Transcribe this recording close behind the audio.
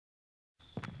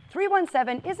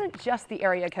317 isn't just the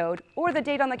area code or the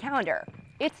date on the calendar.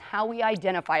 It's how we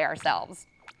identify ourselves.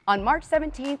 On March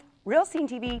 17th, Real Scene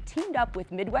TV teamed up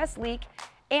with Midwest Leak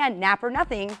and Nap or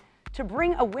Nothing to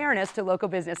bring awareness to local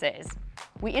businesses.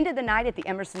 We ended the night at the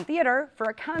Emerson Theater for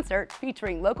a concert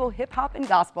featuring local hip-hop and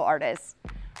gospel artists.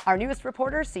 Our newest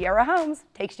reporter, Sierra Holmes,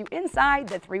 takes you inside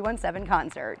the 317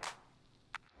 concert.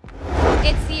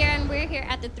 It's Sierra and we're here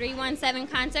at the 317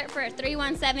 concert for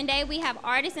 317 Day. We have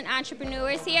artists and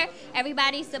entrepreneurs here.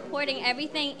 Everybody's supporting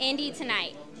everything indie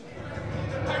tonight.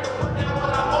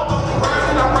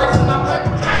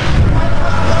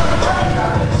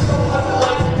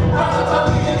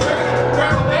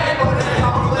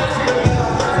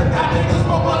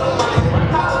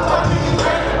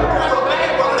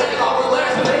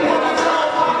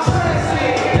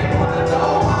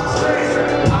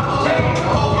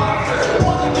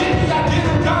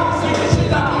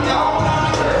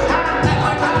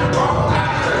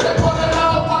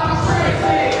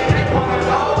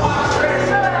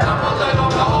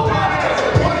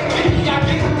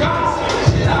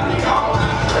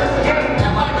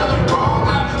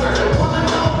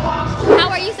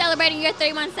 Your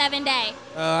 317 Day.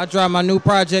 I dropped my new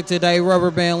project today, Rubber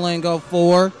Band Lingo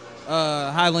 4.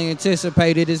 Highly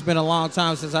anticipated. It's been a long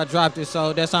time since I dropped it,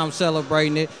 so that's how I'm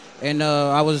celebrating it. And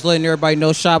I was letting everybody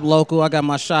know, shop local. I got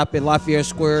my shop at Lafayette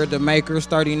Square, The Makers,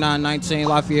 3919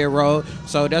 Lafayette Road.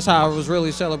 So that's how I was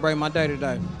really celebrating my day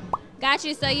today. Got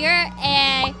you. So you're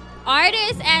an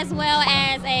artist as well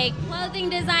as a clothing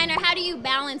designer. How do you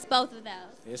balance both of those?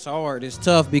 It's hard. It's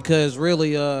tough because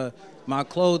really my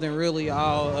clothing really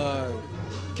all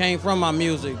came from my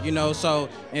music, you know, so,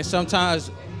 and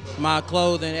sometimes my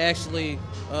clothing actually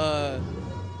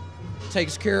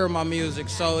takes care of my music,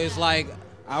 so it's like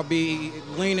I'll be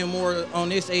leaning more on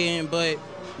this end, but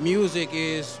music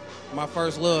is my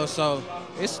first love, so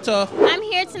it's tough. I'm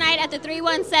here tonight at the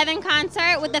 317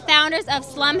 concert with the founders of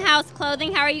Slumhouse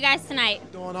Clothing. How are you guys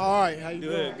tonight? Doing all right. How you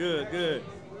doing? Good.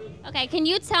 Okay, can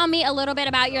you tell me a little bit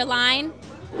about your line?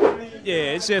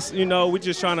 Yeah, it's just, you know, we're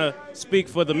just trying to speak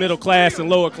for the middle class and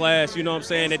lower class, you know what I'm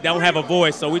saying, that don't have a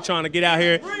voice. So we're trying to get out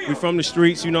here. We're from the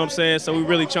streets, you know what I'm saying, so we're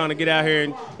really trying to get out here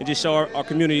and just show our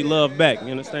community love back, you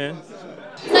understand?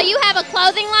 So you have a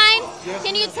clothing line? Yes.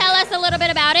 Can you tell us a little bit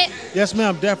about it? Yes,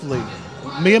 ma'am, definitely.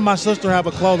 Me and my sister have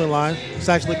a clothing line. It's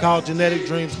actually called Genetic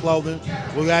Dreams Clothing.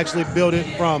 We actually built it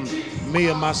from me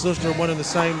and my sister wanting the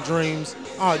same dreams.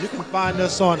 You can find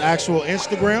us on actual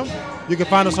Instagram. You can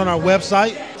find us on our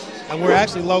website. And we're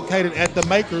actually located at The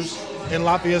Makers in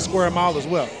Lafayette Square Mall as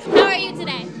well. How are you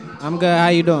today? I'm good. How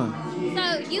you doing?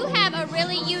 So you have a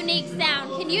really unique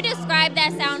sound. Can you describe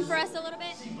that sound for us a little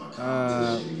bit?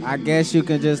 I guess you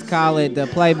can just call it the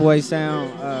Playboy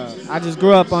sound. I just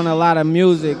grew up on a lot of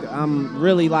music. I'm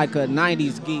really like a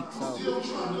 90s geek,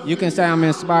 so you can say I'm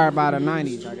inspired by the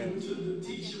 90s, I guess.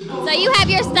 So you have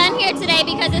your son here today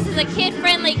because this is a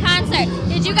kid-friendly concert.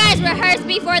 Did you guys rehearse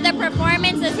before the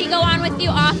performance? Does he go on with you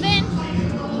often?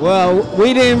 Well,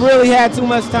 we didn't really have too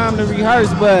much time to rehearse,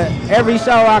 but every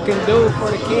show I can do for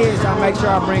the kids, I make sure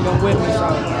I bring them with me.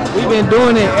 So we've been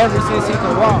doing it ever since he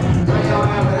could walk.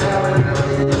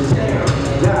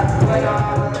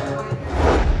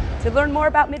 To learn more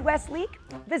about Midwest Leak,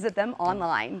 visit them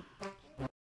online.